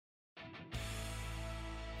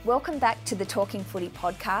Welcome back to the Talking Footy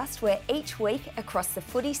podcast, where each week across the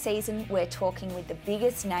footy season, we're talking with the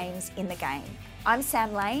biggest names in the game. I'm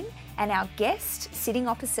Sam Lane, and our guest sitting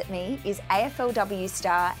opposite me is AFLW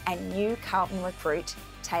star and new Carlton recruit,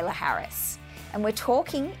 Tayla Harris. And we're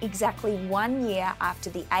talking exactly 1 year after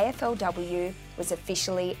the AFLW was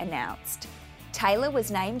officially announced. Tayla was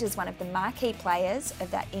named as one of the marquee players of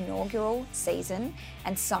that inaugural season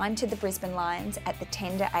and signed to the Brisbane Lions at the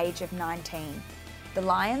tender age of 19. The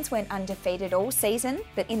Lions went undefeated all season,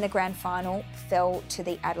 but in the grand final fell to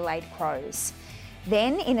the Adelaide Crows.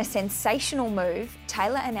 Then, in a sensational move,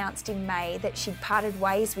 Tayla announced in May that she'd parted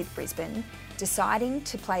ways with Brisbane, deciding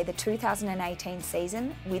to play the 2018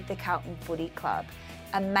 season with the Carlton Football Club.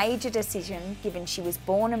 A major decision given she was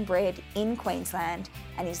born and bred in Queensland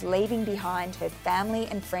and is leaving behind her family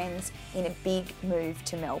and friends in a big move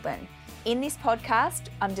to Melbourne. In this podcast,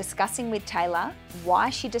 I'm discussing with Tayla why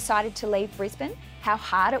she decided to leave Brisbane, how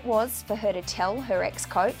hard it was for her to tell her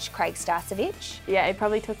ex-coach, Craig Starcevich. Yeah, it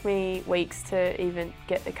probably took me weeks to even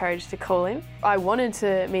get the courage to call him. I wanted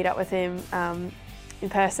to meet up with him in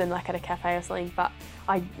person, like at a cafe or something, but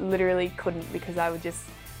I literally couldn't because I would just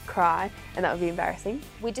cry and that would be embarrassing.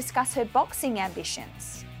 We discuss her boxing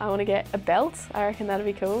ambitions. I want to get a belt. I reckon that'd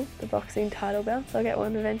be cool. The boxing title belt. I'll get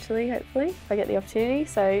one eventually, hopefully, if I get the opportunity.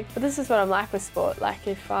 But this is what I'm like with sport. Like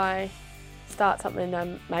if I start something,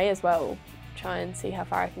 I may as well try and see how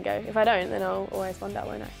far I can go. If I don't, then I'll always wonder,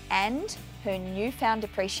 won't I? And her newfound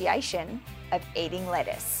appreciation of eating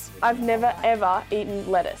lettuce. I've never ever eaten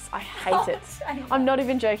lettuce. I hate it. I'm not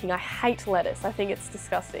even joking. I hate lettuce. I think it's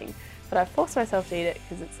disgusting. But I force myself to eat it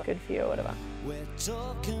because it's good for you or whatever. We're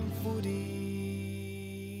talking footy.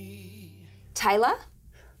 Tayla,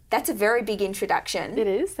 that's a very big introduction. It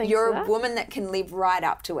is, thanks You're for that. a woman that can live right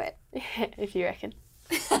up to it. If you reckon.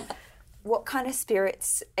 What kind of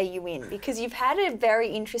spirits are you in? Because you've had a very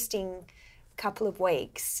interesting couple of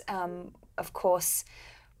weeks. Of course,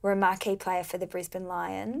 we're a marquee player for the Brisbane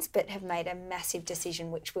Lions, but have made a massive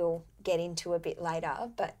decision, which we'll get into a bit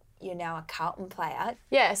later. But you're now a Carlton player.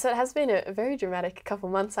 Yeah, so it has been a very dramatic couple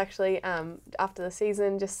of months actually after the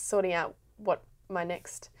season, just sorting out what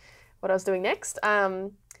I was doing next.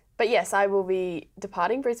 But yes, I will be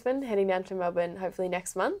departing Brisbane, heading down to Melbourne hopefully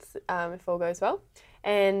next month, if all goes well.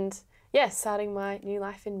 And yes, starting my new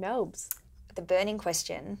life in Melbs. The burning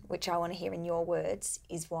question, which I want to hear in your words,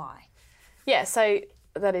 is why? Yeah, so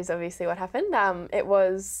that is obviously what happened. It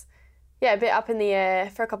was, a bit up in the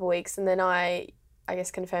air for a couple of weeks, and then I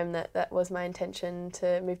guess confirmed that that was my intention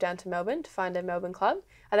to move down to Melbourne to find a Melbourne club.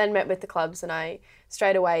 I then met with the clubs and I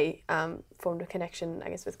straight away formed a connection, I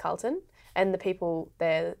guess, with Carlton and the people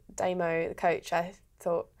there, Damo, the coach. I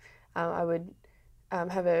thought I would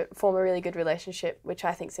form a really good relationship, which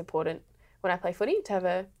I think is important when I play footy, to have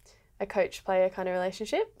a coach-player kind of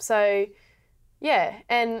relationship. So, yeah,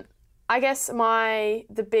 and I guess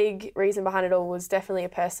the big reason behind it all was definitely a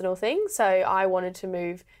personal thing. So I wanted to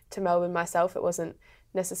move to Melbourne myself. It wasn't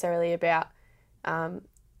necessarily about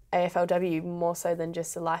AFLW, more so than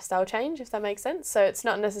just a lifestyle change, if that makes sense. So it's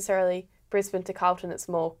not necessarily Brisbane to Carlton, it's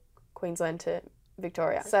more Queensland to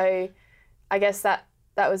Victoria. So I guess that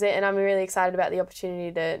was it, and I'm really excited about the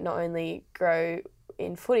opportunity to not only grow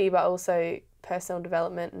in footy but also personal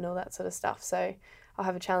development and all that sort of stuff. So I'll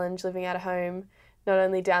have a challenge living out of home, not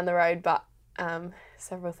only down the road but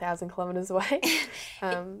several thousand kilometres away.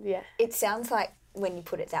 It sounds like, when you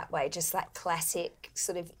put it that way, just like classic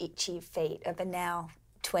sort of itchy feet of a now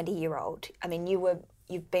 20-year-old. I mean,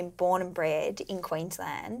 you've been born and bred in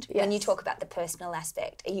Queensland. Yes. When you talk about the personal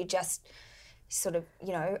aspect, are you just sort of,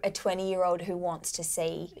 a 20-year-old who wants to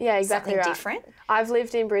see something right. different? I've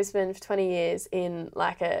lived in Brisbane for 20 years in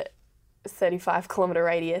like a 35-kilometre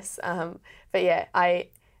radius. But yeah, I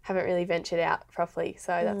haven't really ventured out properly,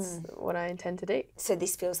 so that's what I intend to do. So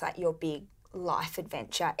this feels like your big life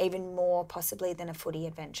adventure, even more possibly than a footy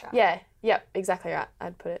adventure. Yeah, exactly right.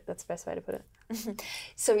 I'd put it, that's the best way to put it.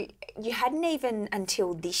 So you hadn't even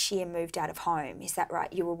until this year moved out of home, is that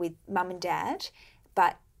right? You were with mum and dad,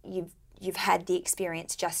 but you've had the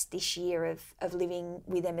experience just this year of living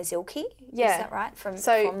with Emma Zilke, is that right, from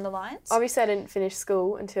the Lions? Obviously I didn't finish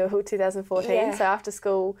school until 2014, so after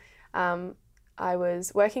school I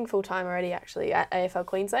was working full-time already actually at AFL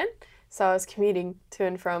Queensland, so I was commuting to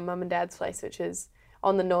and from mum and dad's place, which is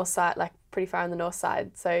on the north side, like pretty far on the north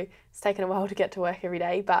side, so it's taken a while to get to work every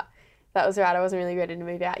day, but that was right, I wasn't really ready to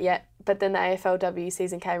move out yet. But then the AFLW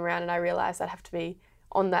season came around and I realised I'd have to be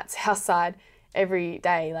on that south side every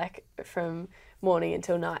day, like from morning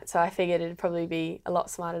until night. So I figured it'd probably be a lot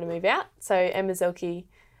smarter to move out. So Emma Zilke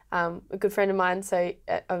a good friend of mine, so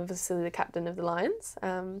obviously the captain of the Lions,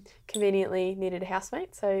 conveniently needed a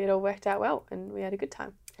housemate, so it all worked out well and we had a good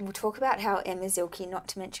time. And we'll talk about how Emma Zilke, not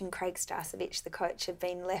to mention Craig Starcevich, the coach, have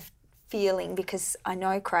been left feeling, because I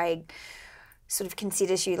know Craig sort of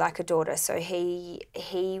considers you like a daughter, so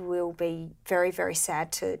he will be very, very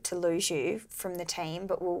sad to lose you from the team,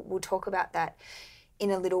 but we'll talk about that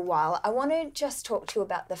in a little while. I want to just talk to you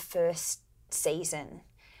about the first season.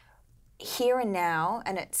 Here and now,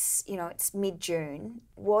 and it's mid-June,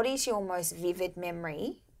 what is your most vivid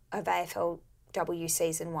memory of AFLW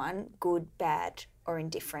season 1, good, bad or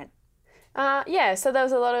indifferent? So there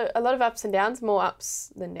was a lot of ups and downs, more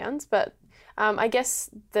ups than downs, but I guess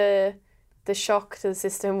the shock to the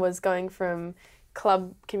system was going from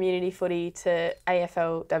club community footy to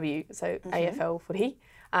AFLW, so AFL footy.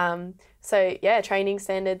 Training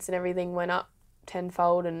standards and everything went up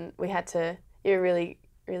tenfold, and we had to really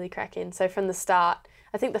crack in. So from the start,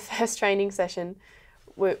 I think the first training session,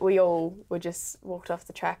 we all were just walked off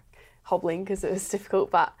the track hobbling because it was difficult,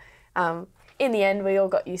 but in the end we all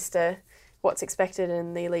got used to what's expected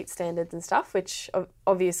and the elite standards and stuff, which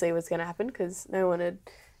obviously was going to happen because no one had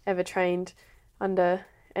ever trained under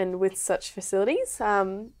and with such facilities.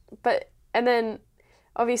 And then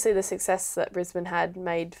obviously the success that Brisbane had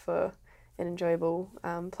made for an enjoyable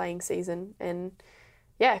playing season, and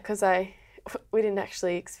because we didn't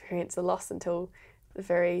actually experience a loss until the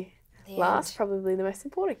very last, probably the most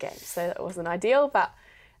important game. So that wasn't ideal, but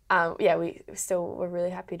we still were really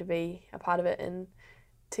happy to be a part of it and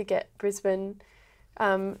to get Brisbane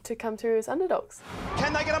to come through as underdogs.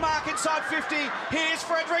 Can they get a mark inside 50? Here's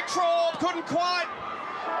Frederick Traub, couldn't quite.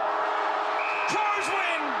 Crows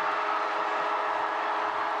win!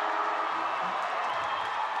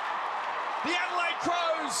 The Adelaide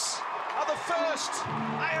Crows are the first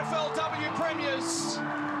AFLW premiers,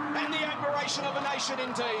 and the admiration of a nation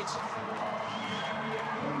indeed.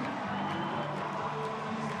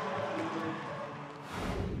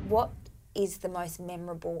 What is the most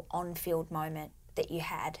memorable on-field moment that you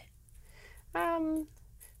had?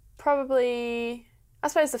 Probably, I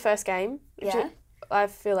suppose, the first game. Yeah. I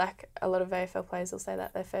feel like a lot of AFL players will say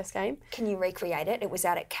that their first game. Can you recreate it? It was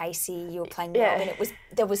out at Casey. You were playing Melbourne.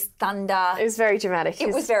 There was thunder. It was very dramatic.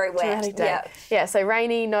 It was very wet. Yeah. So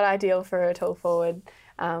rainy, not ideal for a tall forward.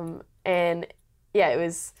 First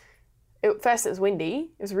it was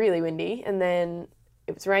windy. It was really windy, and then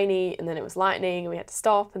it was rainy, and then it was lightning, and we had to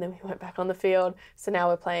stop, and then we went back on the field. So now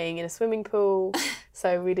we're playing in a swimming pool.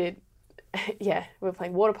 So we did, we were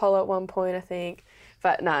playing water polo at one point, I think.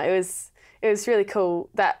 But no, it was really cool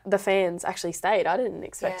that the fans actually stayed. I didn't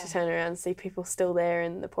expect to turn around and see people still there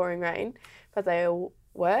in the pouring rain, but they all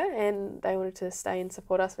were, and they wanted to stay and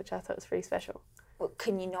support us, which I thought was pretty special. Well,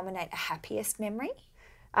 can you nominate a happiest memory?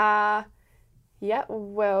 Probably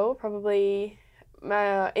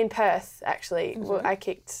in Perth, actually. Mm-hmm. Well, I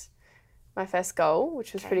kicked my first goal,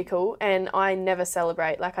 which was pretty cool, and I never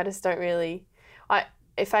celebrate. Like, I just don't really...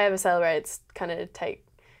 If I ever celebrate, it's kind of take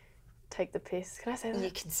the piss. Can I say that?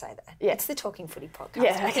 You can say that. Yeah. It's the Talking Footy podcast.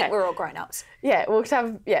 Yeah, I think we're all grown-ups. Yeah, we'll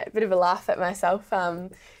have a bit of a laugh at myself.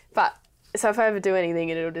 But so if I ever do anything,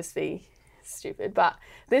 it'll just be stupid. But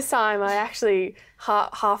this time I actually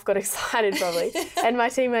half got excited probably, and my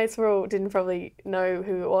teammates didn't probably know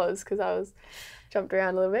who it was because I was jumped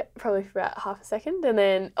around a little bit, probably for about half a second, and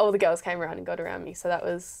then all the girls came around and got around me. So that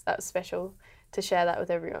was special to share that with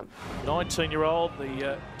everyone. 19-year-old,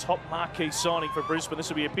 the top marquee signing for Brisbane. This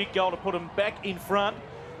will be a big goal to put them back in front.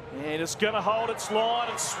 And it's going to hold its line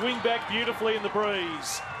and swing back beautifully in the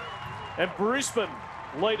breeze. And Brisbane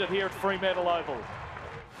lead it here at Fremantle Oval.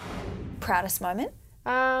 Proudest moment?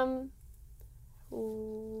 Don't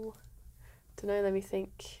know, let me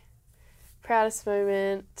think. Proudest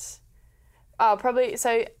moment... Oh, probably,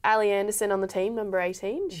 so Ali Anderson on the team, number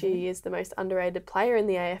 18. Mm-hmm. She is the most underrated player in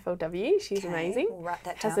the AFLW. She's amazing. We'll write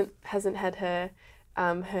that down. Hasn't had her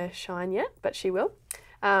shine yet, but she will.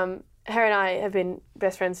 Her and I have been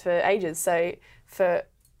best friends for ages, so for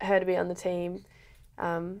her to be on the team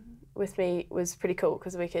with me was pretty cool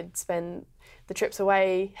because we could spend the trips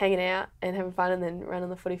away hanging out and having fun, and then run on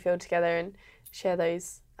the footy field together and share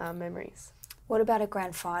those memories. What about a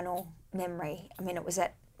grand final memory? I mean, it was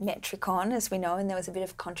at Metricon, as we know, and there was a bit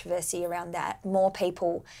of controversy around that. More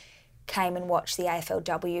people came and watched the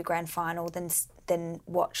AFLW grand final than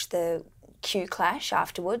watched the Q Clash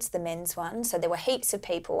afterwards, the men's one. So there were heaps of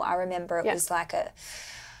people. I remember it was like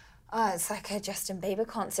it's like a Justin Bieber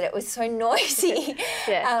concert. It was so noisy.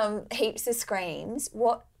 Heaps of screams.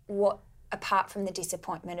 What apart from the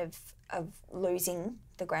disappointment of losing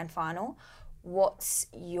the grand final, what's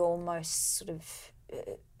your most sort of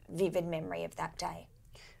vivid memory of that day?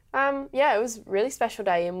 Yeah, it was a really special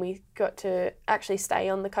day, and we got to actually stay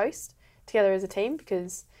on the coast together as a team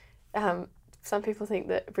because some people think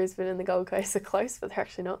that Brisbane and the Gold Coast are close, but they're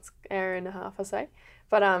actually not. It's an hour and a half or so.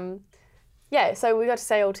 But yeah, so we got to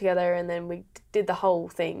stay all together, and then we did the whole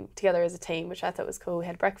thing together as a team, which I thought was cool. We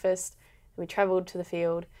had breakfast, and we travelled to the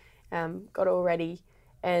field, got all ready,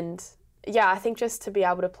 and yeah, I think just to be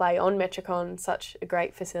able to play on Metricon, such a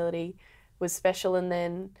great facility, was special. And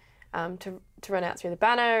then to run out through the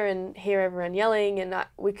banner and hear everyone yelling, and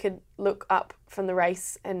we could look up from the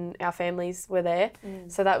race and our families were there.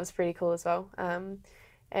 So that was pretty cool as well.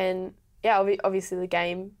 And yeah, obviously the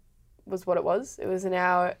game was what it was. It was an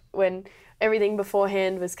hour when everything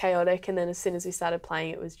beforehand was chaotic, and then as soon as we started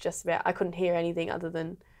playing, it was just about, I couldn't hear anything other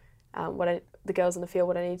than the girls on the field,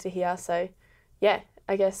 what I needed to hear. So yeah,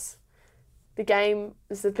 I guess the game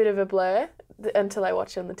is a bit of a blur until I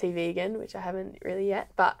watch it on the TV again, which I haven't really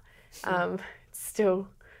yet, but it's too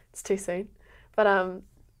soon. But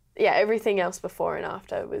yeah, everything else before and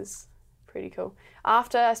after was pretty cool.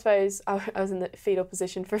 After, I suppose, I was in the fetal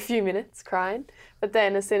position for a few minutes crying, but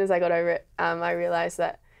then as soon as I got over it, I realised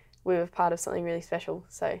that we were part of something really special.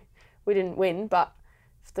 So we didn't win, but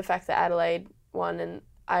the fact that Adelaide won, and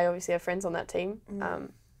I obviously have friends on that team,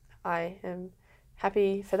 I am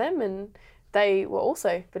happy for them, and they were also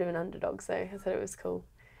a bit of an underdog, so I thought it was cool.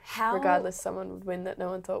 Regardless, someone would win that no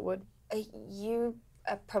one thought would. You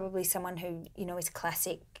are probably someone who, is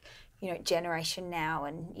classic, generation now,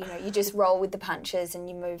 and, you just roll with the punches and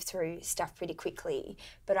you move through stuff pretty quickly.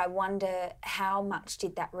 But I wonder, how much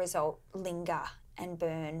did that result linger and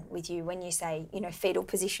burn with you when you say, fetal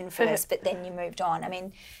position first, but then you moved on? I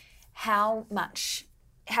mean, how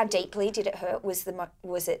deeply did it hurt?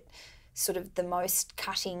 Was it sort of the most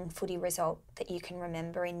cutting footy result that you can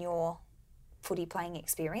remember in your footy playing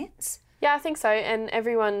experience? Yeah, I think so, and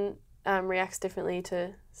everyone reacts differently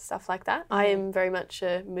to stuff like that. I am very much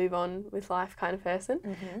a move on with life kind of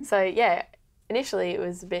person. So yeah, initially it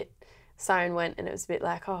was a bit, siren went, and it was a bit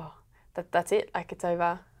like, oh, that's it, like it's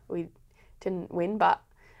over. We didn't win, but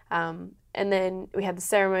and then we had the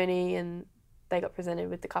ceremony and they got presented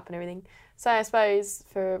with the cup and everything. So I suppose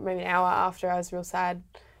for maybe an hour after, I was real sad.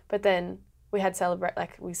 But then we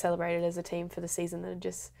celebrated as a team for the season that had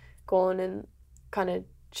just gone, and kind of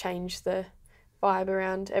changed the vibe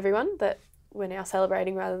around everyone, that we're now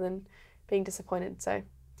celebrating rather than being disappointed. So,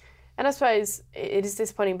 and I suppose it is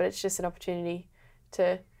disappointing, but it's just an opportunity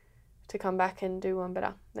to come back and do one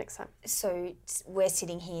better next time. So we're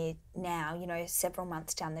sitting here now, several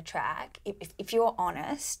months down the track. If you're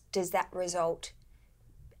honest, does that result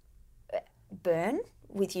burn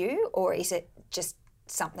with you, or is it just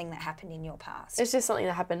something that happened in your past? It's just something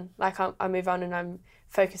that happened. Like I move on, and I'm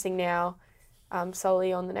focusing now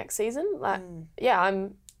solely on the next season. Like yeah,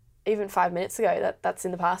 I'm even 5 minutes ago, that's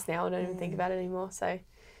in the past now. I don't even think about it anymore. So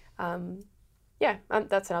yeah,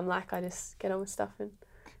 that's what I'm like. I just get on with stuff and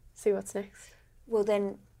see what's next. Well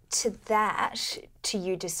then, to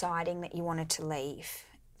you deciding that you wanted to leave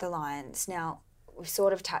the Lions. Now, we've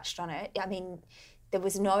sort of touched on it. I mean, there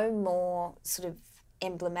was no more sort of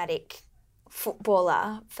emblematic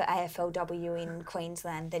footballer for AFLW in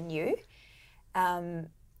Queensland than you,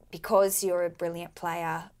 because you're a brilliant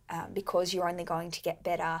player, because you're only going to get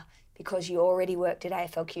better, because you already worked at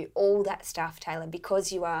AFLQ, all that stuff, Tayla,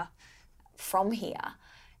 because you are from here,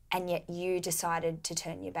 and yet you decided to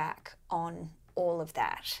turn your back on all of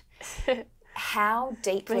that. How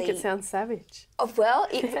deeply... Make it sound savage. Oh, well,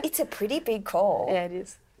 it's a pretty big call. Yeah, it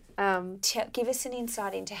is. Give us an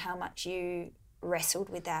insight into how much you wrestled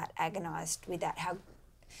with that, agonised with that,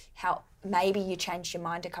 how maybe you changed your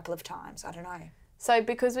mind a couple of times. I don't know. So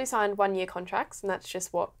because we signed 1 year contracts, and that's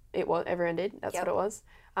just what it was, everyone did, that's what it was.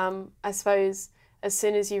 I suppose as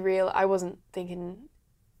soon as you I wasn't thinking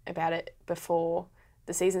about it before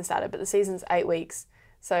the season started, but the season's 8 weeks.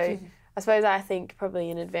 So I suppose I think probably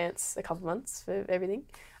in advance a couple months for everything.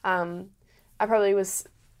 I probably was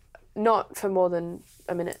not for more than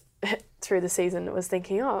a minute through the season was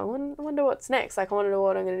thinking, oh, I wonder what's next. Like, I want to know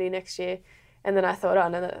what I'm going to do next year. And then I thought, oh,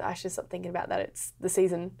 no, I should stop thinking about that. It's the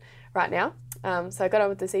season right now. So I got on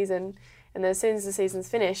with the season. And then as soon as the season's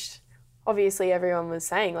finished, obviously everyone was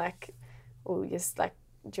saying, like, well, just, like,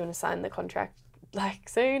 do you want to sign the contract, like,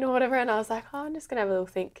 soon or whatever? And I was like, oh, I'm just going to have a little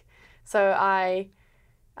think. So I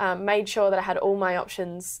made sure that I had all my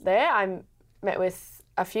options there. I met with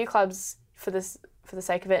a few clubs for the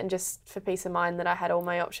sake of it, and just for peace of mind that I had all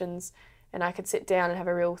my options and I could sit down and have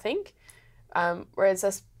a real think.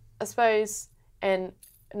 Whereas I suppose, and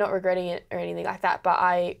not regretting it or anything like that, but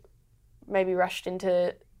I maybe rushed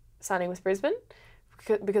into signing with Brisbane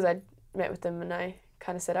because I met with them and I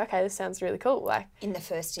kind of said, okay, this sounds really cool. Like in the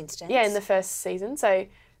first instance? Yeah, in the first season. So,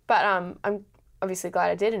 but I'm obviously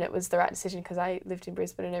glad I did, and it was the right decision because I lived in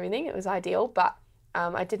Brisbane and everything. It was ideal, but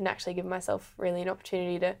I didn't actually give myself really an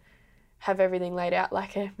opportunity to have everything laid out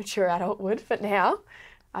like a mature adult would. But now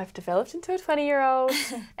I've developed into a 20-year-old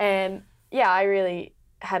and yeah, I really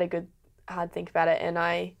had a good hard think about it, and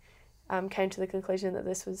I came to the conclusion that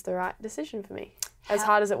this was the right decision for me. As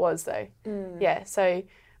hard as it was though. Yeah, so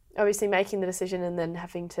obviously making the decision and then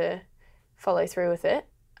having to follow through with it,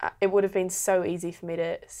 it would have been so easy for me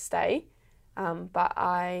to stay, but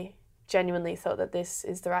I genuinely thought that this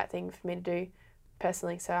is the right thing for me to do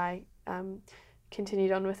personally, so I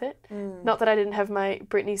continued on with it. Not that I didn't have my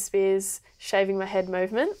Britney Spears shaving my head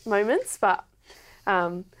moments, but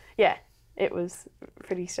yeah, it was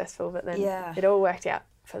pretty stressful, but then it all worked out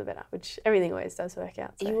for the better, which everything always does work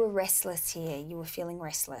out. So. You were restless here. You were feeling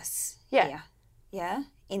restless here. Yeah?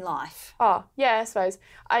 In life? Oh, yeah, I suppose.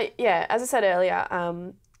 As I said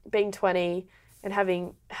earlier, being 20 and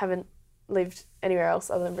haven't lived anywhere else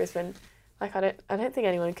other than Brisbane, like I don't think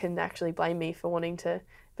anyone can actually blame me for wanting to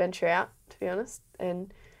venture out, to be honest.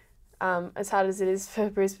 And as hard as it is for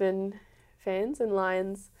Brisbane fans and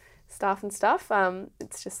Lions staff and stuff,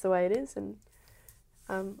 it's just the way it is. And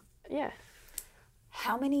yeah.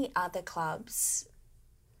 How many other clubs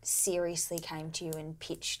seriously came to you and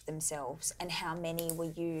pitched themselves, and how many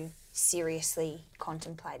were you seriously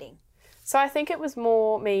contemplating? So I think it was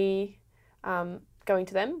more me going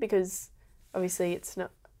to them, because obviously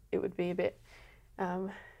it would be a bit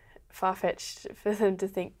far-fetched for them to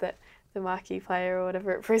think that the marquee player or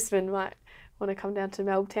whatever at Brisbane might want to come down to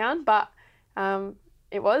Melbourne, but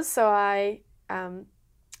it was. So I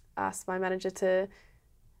asked my manager to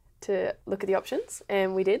look at the options,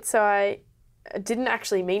 and we did. So I didn't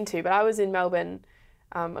actually mean to, but I was in Melbourne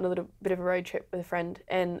on a little bit of a road trip with a friend,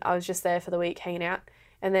 and I was just there for the week hanging out.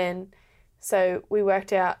 And then so we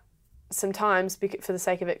worked out some times for the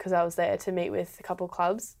sake of it, because I was there, to meet with a couple of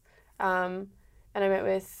clubs, and I met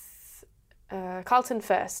with Carlton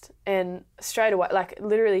first, and straight away, like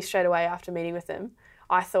literally straight away after meeting with them,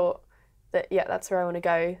 I thought that yeah, that's where I want to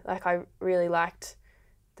go. Like I really liked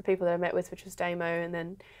the people that I met with, which was Damo, and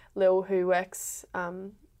then Lil, who works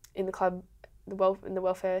in the club, in the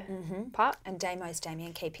welfare part. And Damo's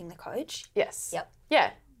Damien Keeping, the coach? Yes. Yep.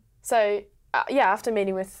 Yeah. So, after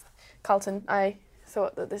meeting with Carlton, I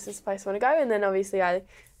thought that this is the place I want to go. And then obviously I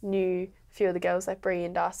knew a few of the girls like Bree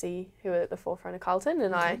and Darcy, who were at the forefront of Carlton,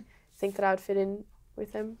 and I think that I would fit in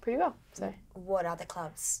with them pretty well. So. What other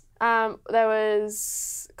clubs? There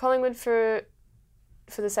was Collingwood for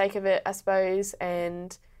the sake of it, I suppose,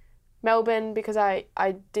 and Melbourne, because I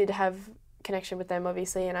did have connection with them,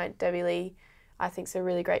 obviously, and Debbie Lee, I think, is a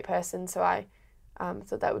really great person, so I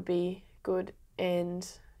thought that would be good and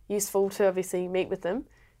useful to obviously meet with them,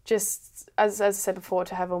 just as I said before,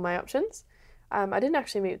 to have all my options. I didn't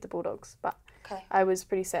actually meet with the Bulldogs, but I was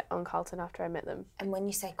pretty set on Carlton after I met them. And when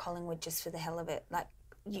you say Collingwood just for the hell of it, like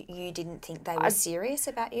you didn't think they were serious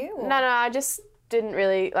about you? Or? No, I just didn't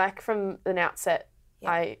really, like from the outset,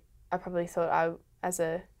 I probably thought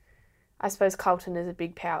I suppose Carlton is a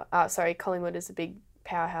big Collingwood is a big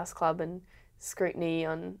powerhouse club, and scrutiny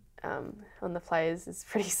on the players is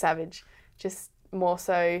pretty savage, just more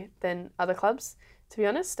so than other clubs, to be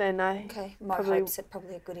honest. And Mo Hope's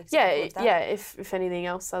probably a good example of that. Yeah, if anything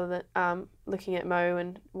else, other than looking at Mo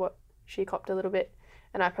and what she copped a little bit,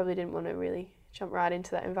 and I probably didn't want to really jump right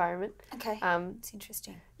into that environment. Okay, it's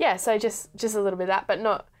interesting. Yeah, so just a little bit of that, but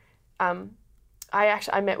not.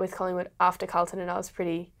 I met with Collingwood after Carlton, and I was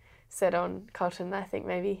pretty set on Carlton. I think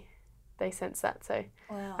maybe they sensed that. So,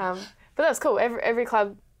 wow. But that was cool. Every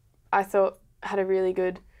club, I thought, had a really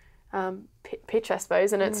good pitch, I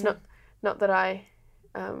suppose. And it's not that I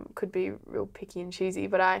could be real picky and choosy,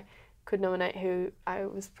 but I could nominate who I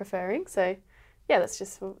was preferring. So, yeah,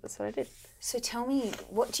 that's what I did. So tell me,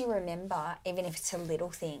 what do you remember, even if it's a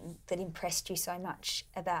little thing, that impressed you so much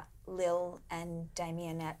about Lil and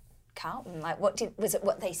Damien at Carlton? Like, was it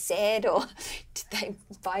what they said, or did they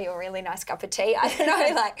buy you a really nice cup of tea? I don't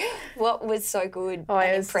know, like, what was so good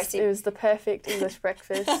and impressive? It was the perfect English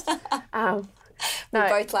breakfast. We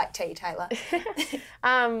both like tea,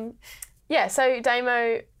 Tayla. Yeah, so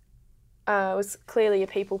Damo was clearly a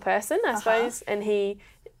people person, I suppose, and he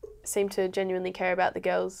seemed to genuinely care about the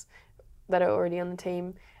girls that are already on the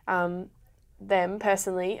team, them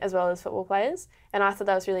personally, as well as football players. And I thought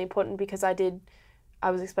that was really important, because I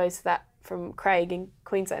was exposed to that from Craig in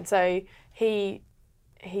Queensland. So he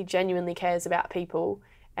genuinely cares about people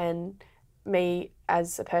and me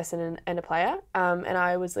as a person and a player. And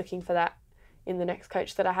I was looking for that in the next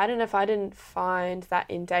coach that I had. And if I didn't find that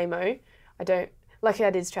in Damo, lucky I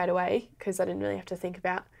did straight away because I didn't really have to think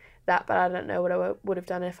about that, but I don't know what I would have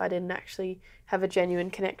done if I didn't actually have a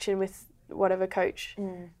genuine connection with whatever coach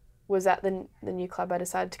was at the new club I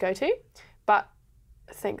decided to go to. But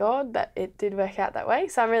thank God that it did work out that way.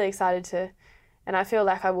 So I'm really excited to, and I feel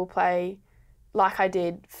like I will play like I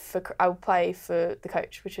did I will play for the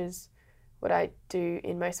coach, which is what I do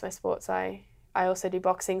in most of my sports. I also do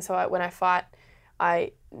boxing, so when I fight,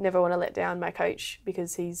 I never want to let down my coach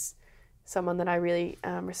because he's someone that I really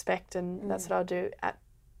respect, and that's what I'll do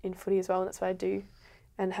in footy as well, and that's what I do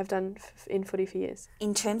and have done in footy for years.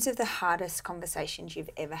 In terms of the hardest conversations you've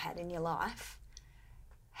ever had in your life,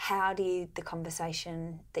 how did the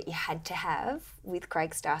conversation that you had to have with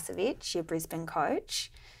Craig Starcevich, your Brisbane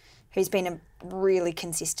coach, who's been a really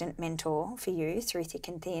consistent mentor for you through thick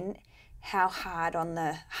and thin, how hard on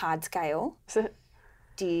the hard scale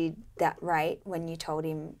did that rate when you told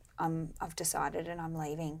him, I've decided and I'm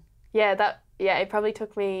leaving? Yeah, it probably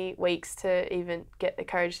took me weeks to even get the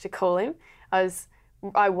courage to call him.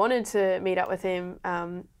 I wanted to meet up with him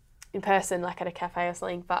in person, like at a cafe or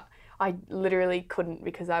something, but I literally couldn't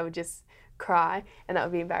because I would just cry and that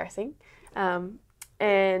would be embarrassing.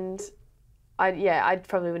 And I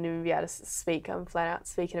probably wouldn't even be able to speak. I'm flat out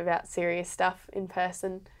speaking about serious stuff in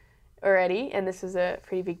person already, and this was a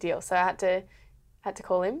pretty big deal. So I had to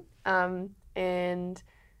call him, and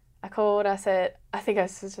I called. I said, I think I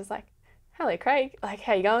was just like, "Hello, Craig. Like,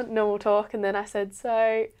 how you going?" Normal talk, and then I said,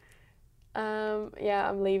 "So, yeah,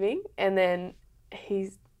 I'm leaving." And then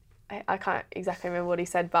I can't exactly remember what he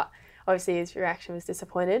said, but obviously his reaction was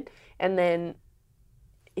disappointed. And then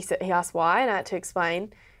he asked why, and I had to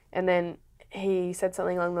explain. And then he said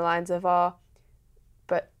something along the lines of,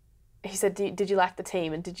 but he said, did you like the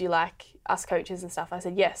team and did you like us coaches and stuff? I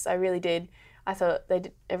said, yes, I really did. I thought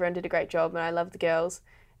everyone did a great job and I loved the girls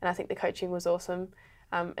and I think the coaching was awesome.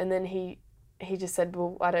 And then he just said,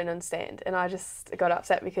 well, I don't understand. And I just got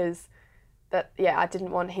upset because I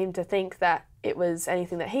didn't want him to think that it was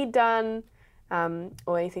anything that he'd done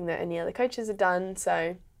or anything that any other coaches had done.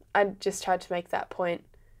 So I just tried to make that point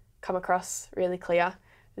come across really clear.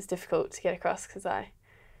 It was difficult to get across because I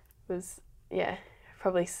was,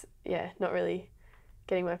 probably not really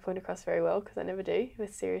getting my point across very well because I never do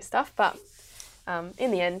with serious stuff. But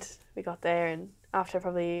in the end, we got there, and after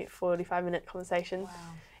probably a 45-minute conversation,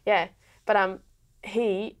 But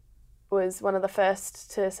he was one of the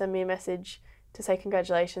first to send me a message to say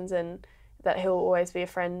congratulations and that he'll always be a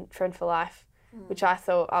friend for life, which I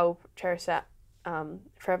thought I'll cherish that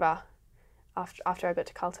forever after I got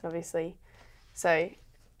to Carlton, obviously. So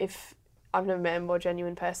if I've never met a more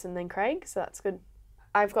genuine person than Craig, so that's good.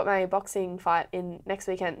 I've got my boxing fight in next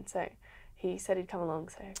weekend, so he said he'd come along,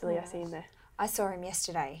 so hopefully I see him there. I saw him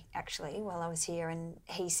yesterday, actually, while I was here, and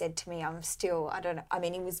he said to me,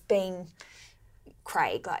 he was being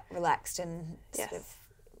Craig, like relaxed and sort of,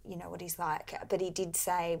 you know what he's like. But he did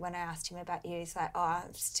say, when I asked him about you, he's like, I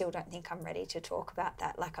still don't think I'm ready to talk about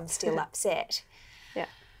that. Like, I'm still upset. Yeah.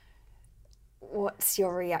 What's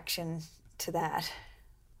your reaction to that?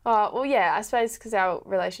 Oh, well, yeah, I suppose because our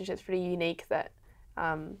relationship's pretty unique that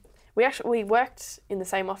we worked in the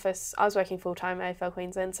same office. I was working full-time at AFL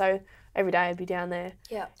Queensland, so every day I'd be down there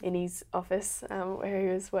in his office where he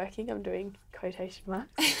was working. I'm doing quotation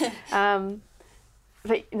marks.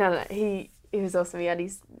 But no, he was awesome. He had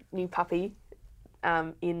his new puppy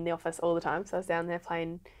in the office all the time, so I was down there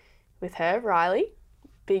playing with her, Riley.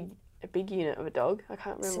 A big unit of a dog. I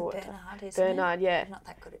can't remember what. Bernard, isn't Bernard, it? yeah. I'm not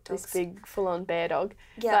that good at dogs. This big full-on bear dog.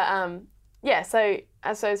 Yeah. But so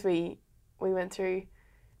I suppose we went through a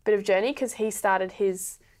bit of a journey because he started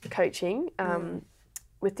his coaching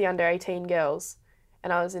with the under-18 girls,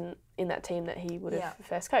 and I was in that team that he would have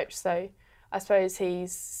first coached. So I suppose I've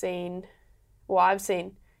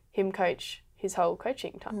seen him coach his whole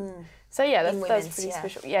coaching time. So that was pretty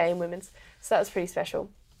special. Yeah, in women's. So that was pretty special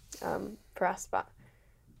for us, but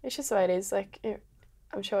it's just the way it is. Like,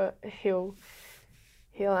 I'm sure he'll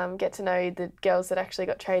get to know the girls that actually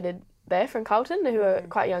got traded there from Carlton, who are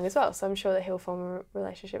quite young as well. So I'm sure that he'll form a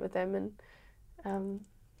relationship with them, and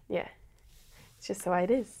it's just the way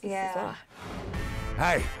it is. Yeah.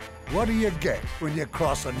 Hey, what do you get when you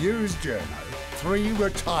cross a news journal, 3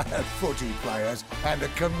 retired footy players and a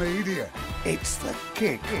comedian? It's the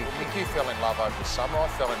kick. Nick, you fell in love over the summer. I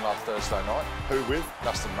fell in love Thursday night. Who with?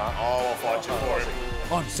 Dustin Martin. Oh, I'll fight you for him.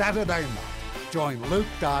 On Saturday night, join Luke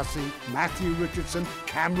Darcy, Matthew Richardson,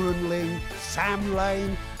 Cameron Ling, Sam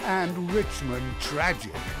Lane and Richmond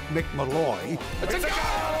tragic Mick Malloy. It's a goal!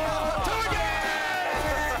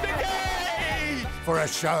 For a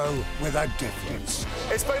show with a difference.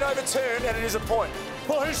 It's been overturned and it is a point.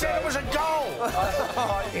 Well, who said it was a goal?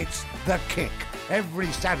 It's The Kick. every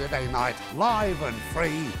Saturday night, live and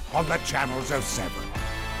free on the channels of 7.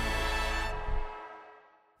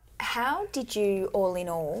 How did you, all in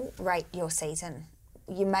all, rate your season?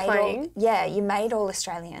 You made Playing? you made All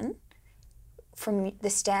Australian. From the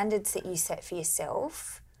standards that you set for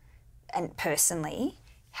yourself and personally,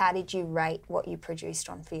 how did you rate what you produced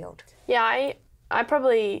on field? Yeah, I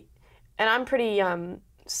probably, and I'm pretty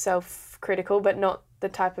self-critical, but not the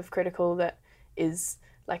type of critical that is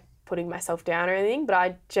like putting myself down or anything. But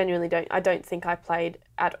I genuinely don't think I played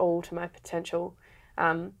at all to my potential.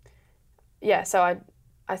 So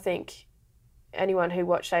I think anyone who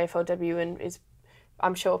watched AFLW and is,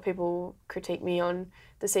 I'm sure people critique me on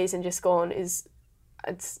the season just gone, it's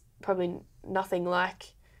probably nothing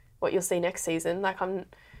like what you'll see next season. Like I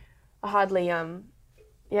hardly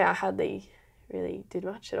really did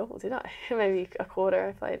much at all, did I? Maybe a quarter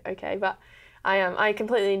I played okay, but I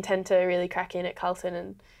completely intend to really crack in at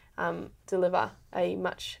Carlton and deliver a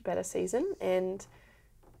much better season. And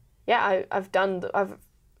yeah, I've done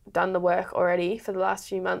the work already for the last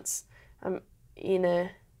few months in an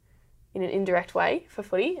indirect way for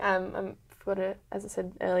footy. I've got as I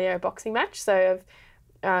said earlier, a boxing match, so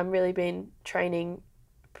I've really been training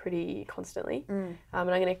pretty constantly, and I'm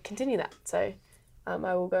going to continue that. So I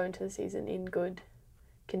will go into the season in good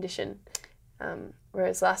condition.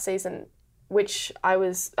 Whereas last season, which I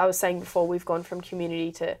was saying before, we've gone from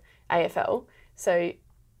community to AFL, so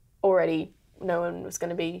already no one was going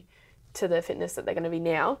to be to the fitness that they're going to be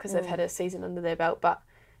now because they've had a season under their belt. But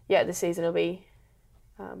yeah, the season will be,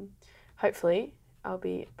 hopefully, I'll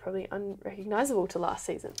be probably unrecognisable to last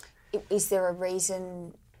season. Is there a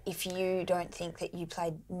reason, if you don't think that you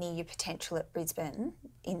played near your potential at Brisbane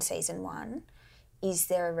in season 1, is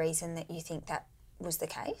there a reason that you think that was the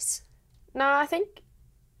case? No,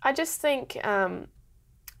 I just think, I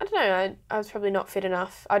don't know, I was probably not fit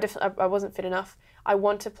enough. I wasn't fit enough. I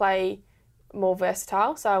want to play more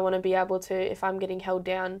versatile, so I want to be able to, if I'm getting held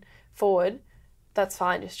down forward, that's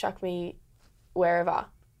fine, just chuck me wherever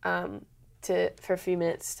for a few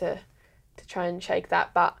minutes to try and shake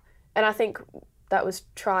that. And I think that was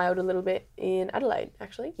trialled a little bit in Adelaide,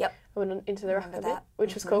 actually. Yep. I went into the ruck a bit,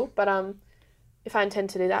 which was cool. But if I intend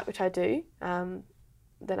to do that, which I do, then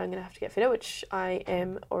I'm going to have to get fitter, which I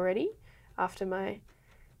am already after my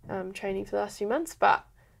training for the last few months. But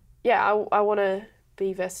yeah, I want to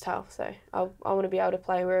be versatile, so I want to be able to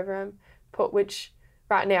play wherever I'm put, which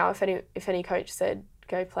right now, if any coach said,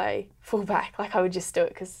 go play fullback, like I would just do it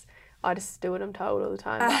because I just do what I'm told all the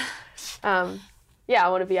time. But, yeah, I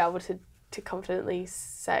want to be able to confidently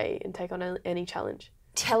say and take on any challenge.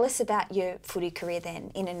 Tell us about your footy career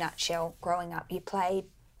then, in a nutshell. Growing up, you played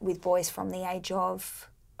with boys from the age of?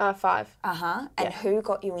 5. And yeah. Who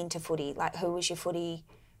got you into footy? Like, who was your footy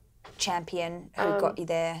champion? Who got you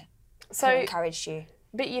there? So who encouraged you?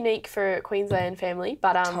 A bit unique for a Queensland family,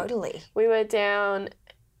 but Totally. We were down.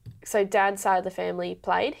 So Dad's side of the family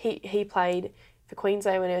played. He played for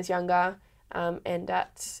Queensland when he was younger, and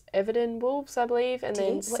at Everton Wolves, I believe, and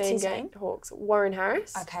then Sandgate Hawks. Warren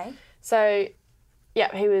Harris. Okay. So,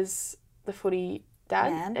 yeah, he was the footy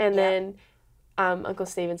dad, and then Uncle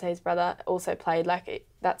Stephen's his brother also played.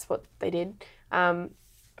 That's what they did.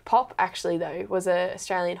 Pop actually though was an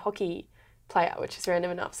Australian hockey player, which is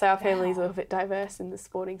random enough. So our family's a little bit diverse in the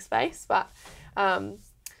sporting space. But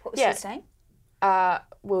what was his name?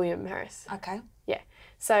 William Harris. Okay. Yeah.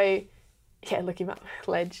 So yeah, look him up.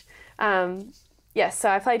 Ledge. So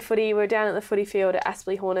I played footy. We were down at the footy field at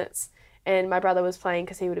Aspley Hornets, and my brother was playing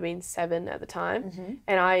because he would have been 7 at the time,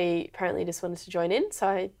 and I apparently just wanted to join in, so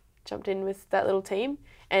I jumped in with that little team.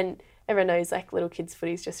 And everyone knows like little kids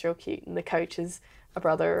footy is just real cute, and the coach is a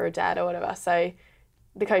brother or a dad or whatever, so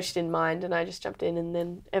the coach didn't mind, and I just jumped in, and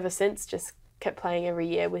then ever since just kept playing every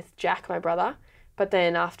year with Jack, my brother. But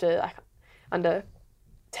then after like under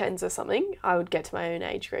 10s or something, I would get to my own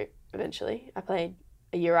age group eventually. I played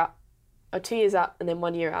a year up, or 2 years up, and then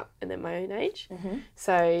 1 year up, and then my own age.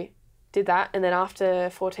 So did that, and then after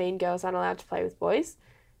 14, girls aren't allowed to play with boys,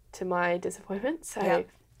 to my disappointment. So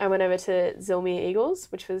I went over to Zilmere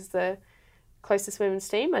Eagles, which was the closest women's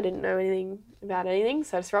team. I didn't know anything about anything,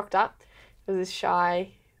 so I just rocked up. I was this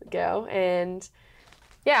shy girl, and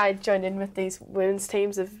yeah, I joined in with these women's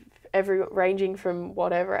teams of ranging from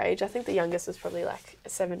whatever age. I think the youngest was probably like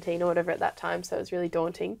 17 or whatever at that time, so it was really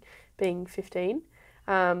daunting being 15.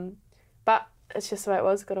 But it's just the way it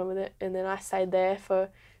was, got on with it. And then I stayed there for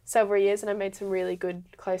several years, and I made some really good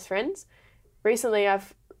close friends. Recently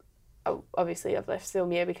I've left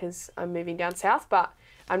Zilmere because I'm moving down south, but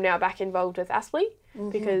I'm now back involved with Aspley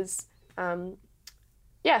because,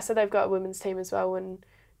 so they've got a women's team as well, and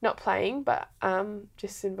not playing, but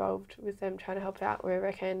just involved with them, trying to help out wherever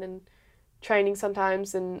I can and training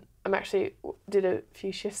sometimes. And I'm actually did a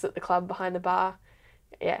few shifts at the club behind the bar.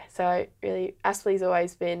 Yeah, so really, Aspley's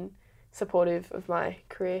always been supportive of my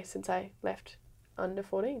career since I left under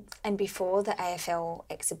 14s. And before the AFL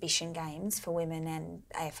exhibition games for women and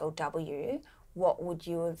AFLW, what would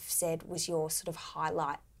you have said was your sort of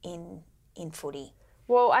highlight in footy?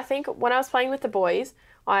 Well, I think when I was playing with the boys,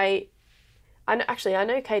 I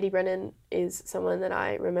know Katie Brennan is someone that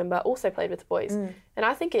I remember also played with the boys. And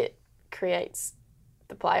I think it creates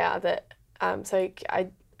the player that, so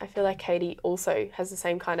I feel like Katie also has the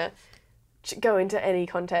same kind of go into any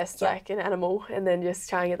contest like an animal and then just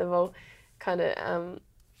try and get the ball kind of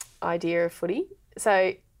idea of footy.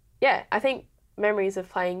 So, yeah, I think memories of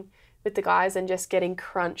playing with the guys and just getting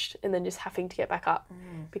crunched and then just having to get back up.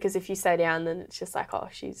 Because if you stay down, then it's just like, oh,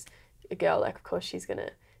 she's a girl, like, of course she's going to,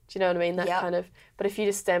 do you know what I mean? That kind of, but if you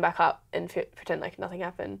just stand back up and pretend like nothing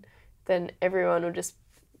happened, then everyone will just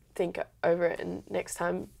think over it, and next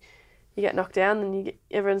time you get knocked down, then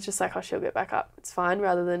everyone's just like, oh, she'll get back up. It's fine,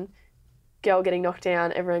 rather than girl getting knocked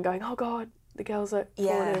down, everyone going, oh, God, the girls are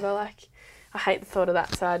falling over. Like, I hate the thought of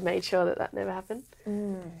that, so I'd made sure that never happened.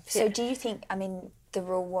 So do you think, I mean, the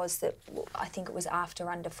rule was that, I think it was after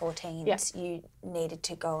under 14s, you needed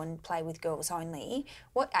to go and play with girls only.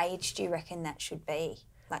 What age do you reckon that should be,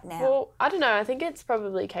 like now? Well, I don't know. I think it's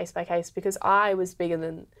probably case by case, because I was bigger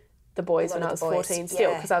than the boys when I was 14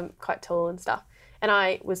 still, because I'm quite tall and stuff. And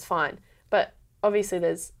I was fine. But obviously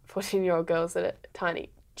there's 14-year-old girls that are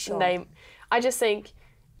tiny. Sure. I just think,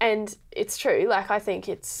 and it's true, like I think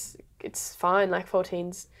it's fine, like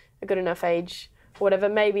 14's a good enough age or whatever.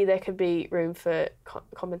 Maybe there could be room for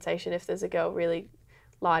compensation if there's a girl really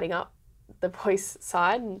lighting up the boys'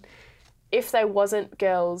 side. And if there wasn't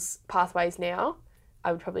girls' pathways now,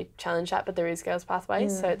 I would probably challenge that, but there is girls'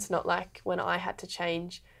 pathways, so it's not like when I had to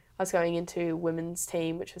change, I was going into women's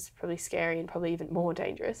team, which was probably scary and probably even more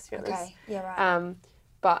dangerous, to be honest. Okay, yeah, right.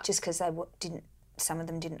 But just because some of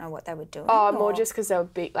them didn't know what they were doing? Oh, more just because they were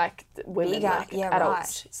big, like women, bigger, like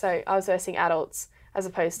adults. Right. So I was versing adults, as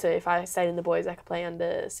opposed to if I stayed in the boys, I could play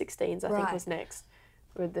under 16s, I think was next.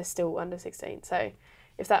 They're still under 16. So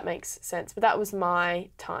if that makes sense. But that was my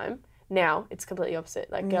time. Now it's completely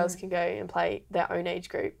opposite. Like girls can go and play their own age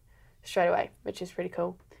group straight away, which is pretty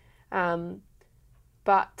cool.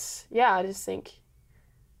 But yeah, I just think,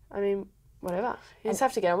 I mean, whatever. You just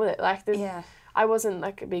have to get on with it. Like, I wasn't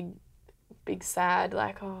like a big sad,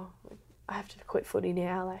 like, oh, I have to quit footy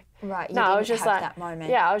now. Like, right, you no, didn't I was just have like, that moment.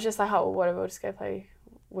 Yeah, I was just like, oh, whatever, I'll just go play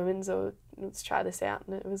women's or let's try this out,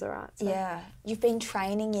 and it was all right. So. Yeah, you've been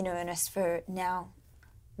training in earnest for now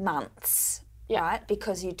months, right?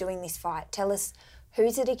 Because you're doing this fight. Tell us,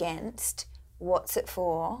 who's it against, what's it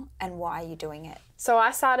for, and why are you doing it? So I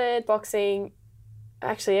started boxing.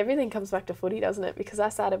 Actually, everything comes back to footy, doesn't it? Because I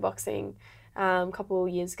started boxing a couple of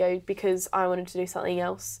years ago because I wanted to do something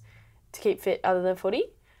else to keep fit other than footy.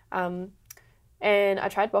 And I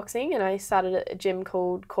tried boxing, and I started at a gym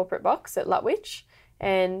called Corporate Box at Lutwyche.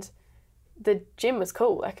 And the gym was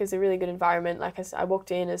cool. Like, it was a really good environment. Like, I walked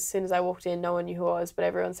in, as soon as I walked in, no one knew who I was, but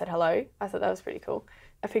everyone said hello. I thought that was pretty cool.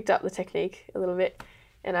 I picked up the technique a little bit,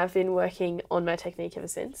 and I've been working on my technique ever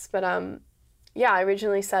since. But yeah, I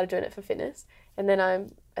originally started doing it for fitness. And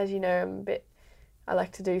then as you know, I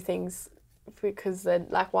like to do things because then,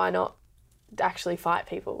 like, why not actually fight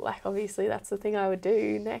people? Like, obviously that's the thing I would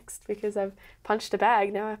do next, because I've punched a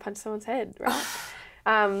bag, now I punch someone's head,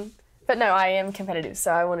 right? But no, I am competitive,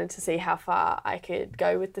 so I wanted to see how far I could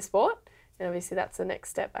go with the sport. And obviously that's the next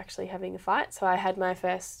step, actually having a fight. So I had my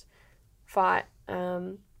first fight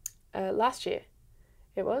last year,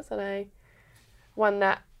 it was, and I won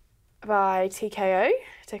that by TKO,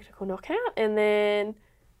 technical knockout, and then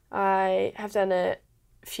I have done a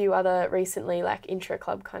few other recently, like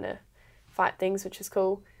intra-club kind of fight things, which is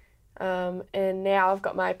cool. And now I've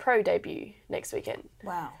got my pro debut next weekend.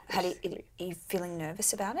 Wow. Are you feeling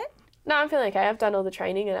nervous about it? No, I'm feeling okay. I've done all the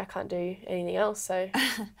training and I can't do anything else, so do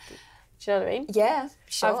you know what I mean? Yeah,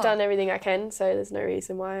 sure. I've done everything I can, so there's no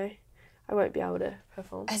reason why I won't be able to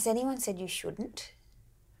perform. Has anyone said you shouldn't?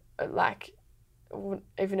 Like,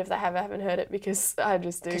 even if they have, I haven't heard it, because I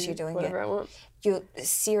just do whatever I want. You're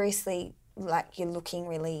seriously, like, you're looking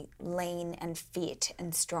really lean and fit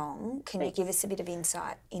and strong. Can you give us a bit of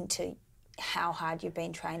insight into how hard you've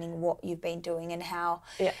been training, what you've been doing, and how,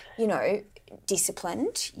 you know,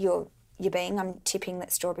 disciplined you're being? I'm tipping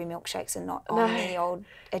that strawberry milkshakes are not on the old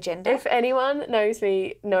agenda. If anyone knows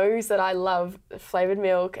me, knows that I love flavoured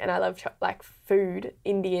milk and I love, like, food,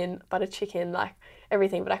 Indian, butter chicken, like,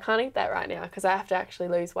 everything, but I can't eat that right now because I have to actually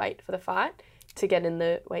lose weight for the fight. to get in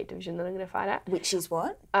the weight division that I'm going to fight at. Which is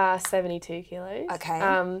what? 72 kilos.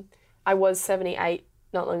 Okay. I was 78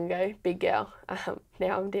 not long ago, big girl.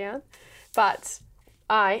 Now I'm down. But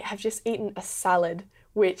I have just eaten a salad,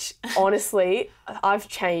 which honestly, I've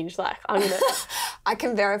changed. Like, I'm going to... I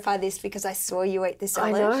can verify this because I saw you eat the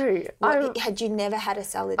salad. I know. Had you never had a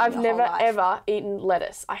salad I've in your never, whole life? ever eaten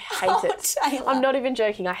lettuce. I hate it. Tayla. I'm not even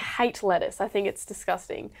joking. I hate lettuce. I think it's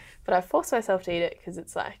disgusting. But I forced myself to eat it because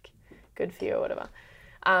it's, like, good for you or whatever.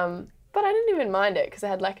 But I didn't even mind it because I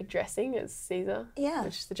had, like, a dressing as Caesar. Yeah.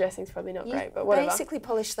 Which the dressing's probably not great, but whatever. Basically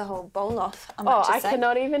polished the whole bowl off, I might just say.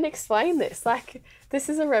 Cannot even explain this. Like, this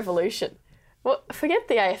is a revolution. Well, forget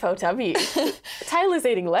the AFLW. Tayla's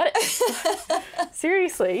eating lettuce.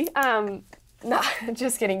 Seriously. Nah,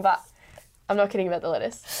 just kidding. But I'm not kidding about the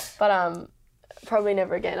lettuce. But probably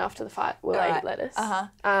never again after the fight will I eat lettuce.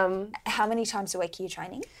 How many times a week are you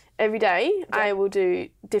training? Every day I will do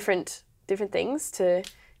different things to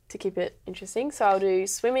keep it interesting. So I'll do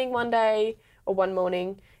swimming one day or one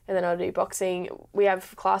morning, and then I'll do boxing. We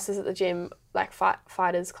have classes at the gym, like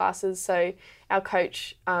fighters classes. So our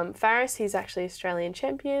coach, Farris, he's actually Australian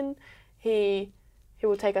champion. He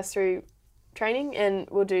will take us through training, and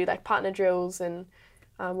we'll do like partner drills and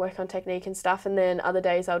work on technique and stuff. And then other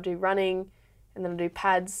days I'll do running, and then I'll do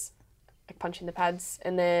pads, like punching the pads.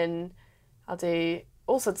 And then I'll do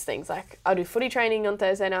all sorts of things. Like I'll do footy training on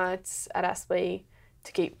Thursday nights at Aspley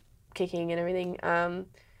to keep kicking and everything.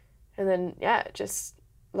 And then, just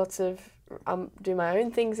lots of do my own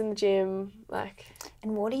things in the gym, like.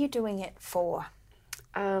 And what are you doing it for?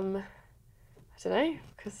 I don't know,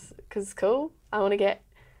 because it's cool. I want to get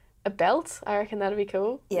a belt. I reckon that'd be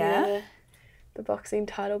cool. Yeah. The boxing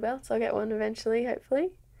title belts. I'll get one eventually, hopefully,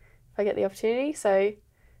 if I get the opportunity. So,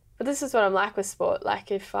 but this is what I'm like with sport. Like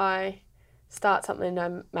if I start something,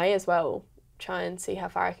 I may as well try and see how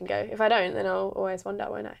far I can go. If I don't, then I'll always wonder,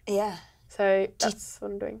 won't I? Yeah. So that's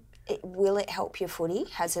what I'm doing. Will it help your footy?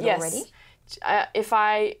 Has it Yes. already? If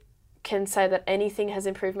I can say that anything has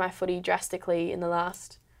improved my footy drastically in the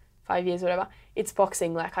last 5 years or whatever, it's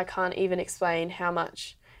boxing. Like I can't even explain how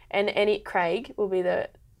much. And Craig will be the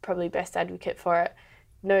probably best advocate for it,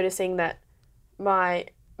 noticing that my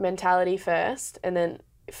mentality first, and then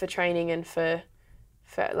for training and for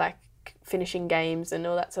like finishing games and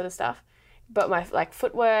all that sort of stuff. But my like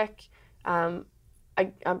footwork, I'm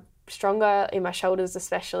stronger in my shoulders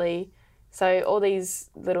especially. So all these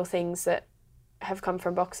little things that have come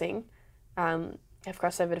from boxing have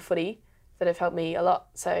crossed over to footy that have helped me a lot.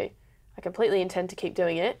 So I completely intend to keep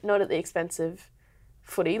doing it, not at the expense of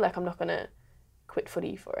footy. Like I'm not going to quit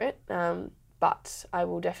footy for it, but I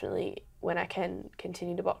will definitely, when I can,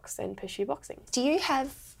 continue to box and pursue boxing. Do you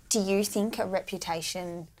think a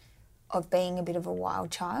reputation of being a bit of a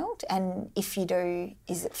wild child? And if you do,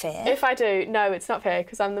 is it fair? If I do, no, it's not fair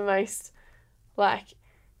because I'm the most, like,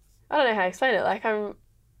 I don't know how to explain it. Like I'm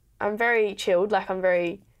very chilled, like I'm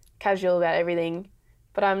very casual about everything,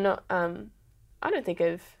 but I'm not, I don't think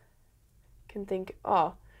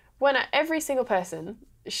every single person,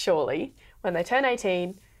 surely, when they turn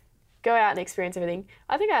 18, go out and experience everything.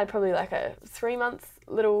 I think I had probably like a 3-month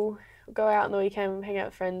little go out on the weekend, hang out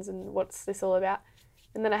with friends and what's this all about.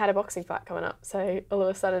 And then I had a boxing fight coming up. So all of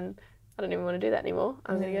a sudden, I don't even want to do that anymore.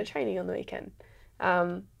 I'm going to go training on the weekend.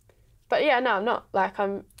 But yeah, no, I'm not. Like,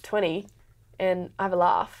 I'm 20 and I have a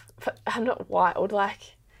laugh. But I'm not wild.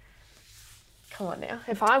 Like, come on now.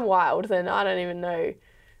 If I'm wild, then I don't even know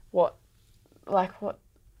what,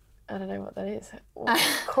 I don't know what that is.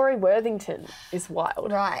 Corey Worthington is wild.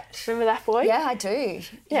 Right. Remember that boy? Yeah, I do.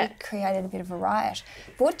 Yeah. He created a bit of a riot.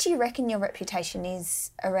 What do you reckon your reputation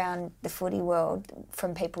is around the footy world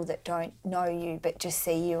from people that don't know you but just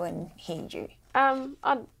see you and hear you?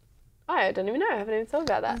 I don't even know. I haven't even thought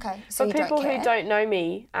about that. Okay, so but you people don't care? who don't know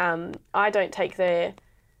me, I don't take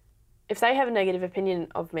if they have a negative opinion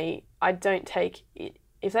of me, I don't take it,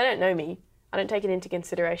 if they don't know me, I don't take it into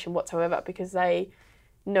consideration whatsoever because they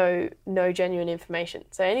know no genuine information.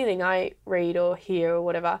 So anything I read or hear or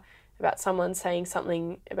whatever about someone saying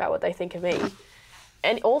something about what they think of me,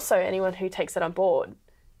 and also anyone who takes it on board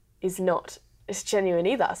is genuine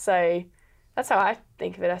either. So that's how I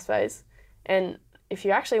think of it, I suppose. And if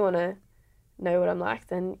you actually want to know what I'm like,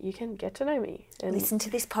 then you can get to know me. And Listen to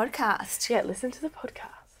this podcast. yeah, listen to the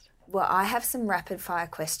podcast. Well, I have some rapid fire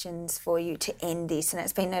questions for you to end this, and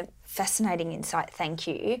it's been a fascinating insight. Thank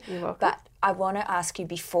you. You're welcome. But I want to ask you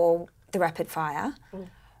before the rapid fire,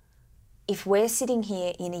 if we're sitting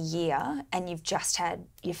here in a year and you've just had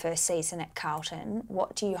your first season at Carlton,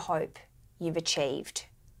 what do you hope you've achieved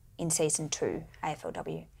in season 2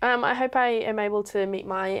 AFLW? I hope I am able to meet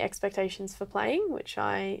my expectations for playing, which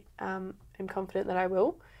I am am confident that I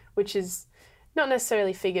will, which is not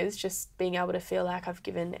necessarily figures, just being able to feel like I've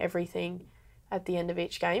given everything at the end of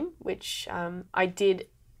each game, which I did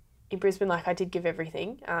in Brisbane. Like, I did give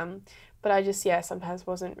everything, but I just sometimes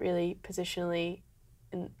wasn't really positionally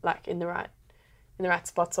in the right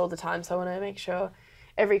spots all the time. So I want to make sure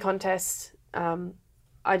every contest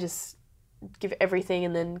I just give everything,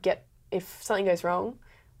 and then if something goes wrong,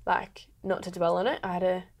 like, not to dwell on it.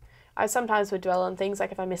 I sometimes would dwell on things,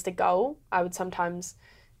 like if I missed a goal, I would sometimes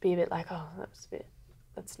be a bit like, oh,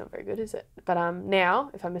 that's not very good, is it? But now,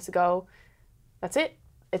 if I miss a goal, that's it.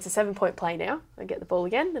 It's a 7-point play now. I get the ball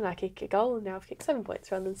again, and I kick a goal, and now I've kicked 7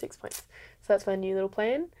 points rather than 6 points. So that's my new little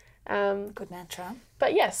plan. Good mantra.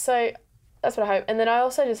 But yes, so that's what I hope. And then I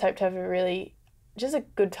also just hope to have just a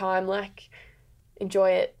good time, like, enjoy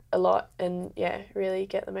it a lot, and really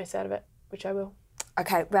get the most out of it, which I will.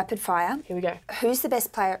 Okay, rapid fire. Here we go. Who's the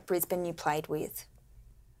best player at Brisbane you played with?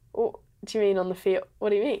 Oh, do you mean on the field?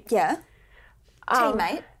 What do you mean? Yeah.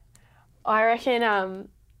 Teammate. I reckon,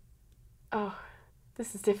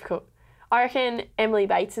 this is difficult. I reckon Emily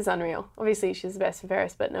Bates is unreal. Obviously, she's the best for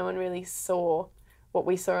Ferris, but no one really saw what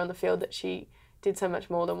we saw on the field, that she did so much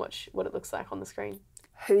more than what it looks like on the screen.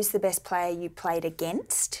 Who's the best player you played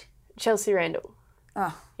against? Chelsea Randall.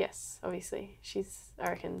 Oh. Yes, obviously. She's,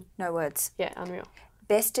 I reckon... No words. Yeah, unreal.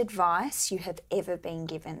 Best advice you have ever been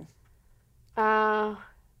given? I've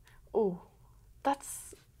got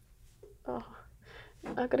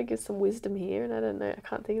to give some wisdom here, and I don't know, I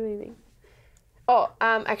can't think of anything.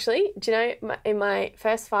 Actually, do you know, in my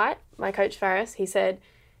first fight, my coach Ferris, he said,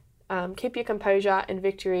 keep your composure and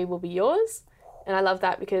victory will be yours. And I love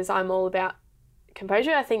that, because I'm all about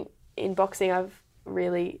composure. I think in boxing I've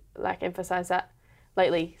really emphasised that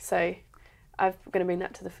lately. So I'm going to bring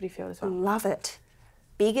that to the footy field as well. Love it.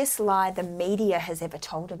 Biggest lie the media has ever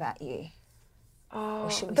told about you?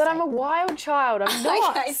 That I'm a wild child. I'm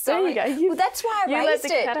not. Okay, sorry. There you go. Well, that's why I raised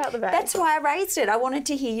it. You let the cat out the bag. That's why I raised it. I wanted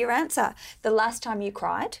to hear your answer. The last time you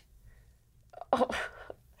cried? I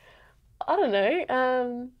don't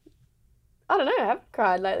know. I haven't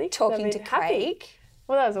cried lately. Talking to Craig.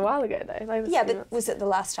 Well, that was a while ago though. Yeah, but was it the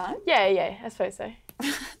last time? Yeah, I suppose so.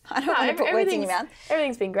 I don't want to put words in your mouth.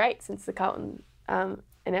 Everything's been great since the Carlton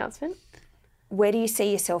announcement. Where do you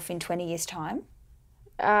see yourself in 20 years' time?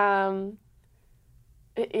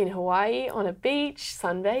 In Hawaii, on a beach,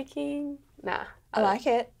 sunbaking. Nah. I like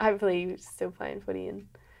it. Hopefully still playing footy and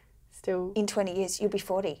still... In 20 years, you'll be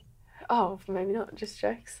 40. Oh, maybe not, just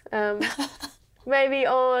jokes. Maybe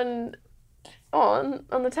on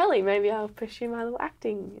the telly, maybe I'll pursue my little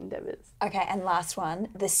acting endeavours. Okay, and last one,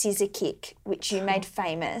 the scissor kick, which you made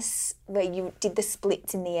famous, where you did the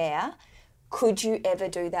splits in the air. Could you ever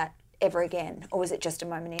do that ever again, or was it just a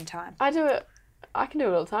moment in time? I do it. I can do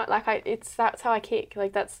it all the time. That's how I kick.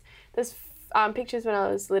 There's pictures when I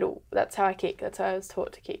was little. That's how I kick. That's how I was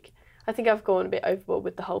taught to kick. I think I've gone a bit overboard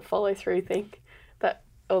with the whole follow through thing that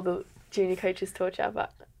all the junior coaches taught you,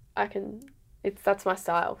 but that's my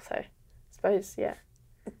style. So I suppose, yeah.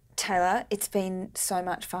 Tayla, it's been so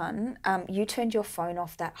much fun. You turned your phone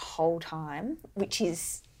off that whole time, which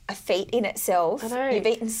is a feat in itself. I know. You've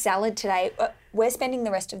eaten salad today. We're spending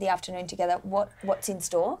the rest of the afternoon together. What's in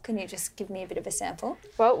store? Can you just give me a bit of a sample?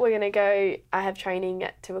 Well, we're going to go, I have training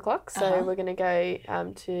at 2 o'clock, so we're going to go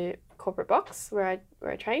to Corporate Box where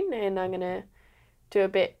I train, and I'm going to do a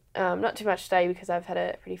bit, not too much today because I've had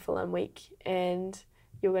a pretty full-on week, and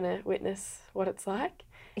you're going to witness what it's like.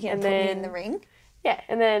 Yeah, and put me in the ring? Yeah,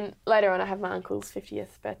 and then later on I have my uncle's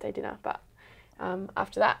 50th birthday dinner, but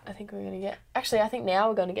after that I think we're going to get... Actually, I think now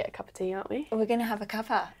we're going to get a cup of tea, aren't we? We're going to have a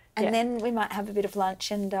cuppa. And then we might have a bit of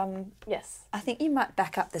lunch and... yes. I think you might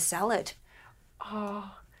back up the salad.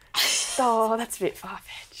 Oh, that's a bit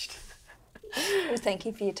far-fetched. Well, thank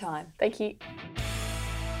you for your time. Thank you.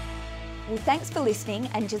 Well, thanks for listening,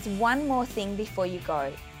 and just one more thing before you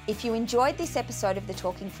go. If you enjoyed this episode of the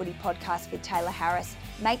Talking Footy podcast with Tayla Harris,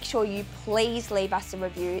 make sure you please leave us a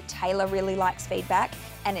review. Tayla really likes feedback,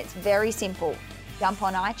 and it's very simple. Jump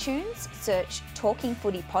on iTunes, search Talking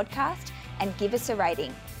Footy podcast, and give us a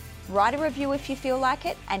rating. Write a review if you feel like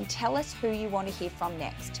it, and tell us who you want to hear from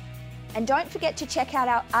next. And don't forget to check out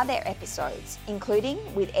our other episodes, including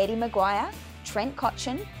with Eddie Maguire, Trent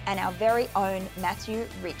Cotchin, and our very own Matthew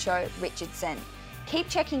Richo Richardson. Keep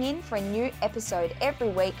checking in for a new episode every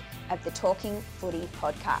week of the Talking Footy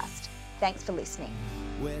podcast. Thanks for listening.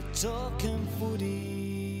 We're talking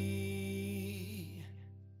footy.